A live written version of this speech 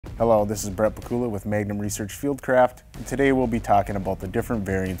Hello, this is Brett Pikula with Magnum Research Fieldcraft, and today we'll be talking about the different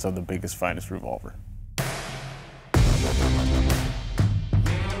variants of the Biggest Finest Revolver.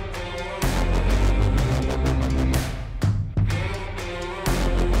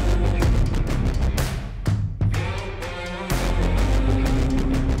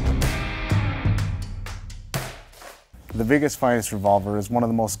 The Biggest Finest Revolver is one of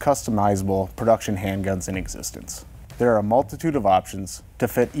the most customizable production handguns in existence. There are a multitude of options to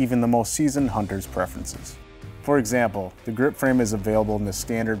fit even the most seasoned hunter's preferences. For example, the grip frame is available in the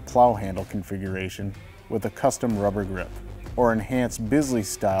standard plow handle configuration with a custom rubber grip, or enhanced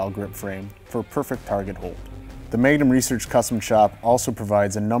Bisley-style grip frame for perfect target hold. The Magnum Research Custom Shop also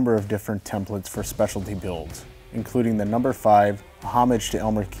provides a number of different templates for specialty builds, including the number 5, a homage to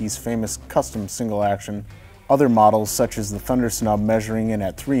Elmer Key's famous custom single action. Other models, such as the Thunder Snub measuring in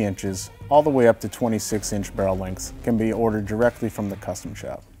at 3 inches, all the way up to 26-inch barrel lengths, can be ordered directly from the custom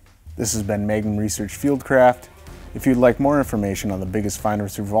shop. This has been Magnum Research Fieldcraft. If you'd like more information on the Biggest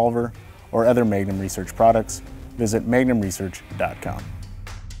Finest Revolver or other Magnum Research products, visit magnumresearch.com.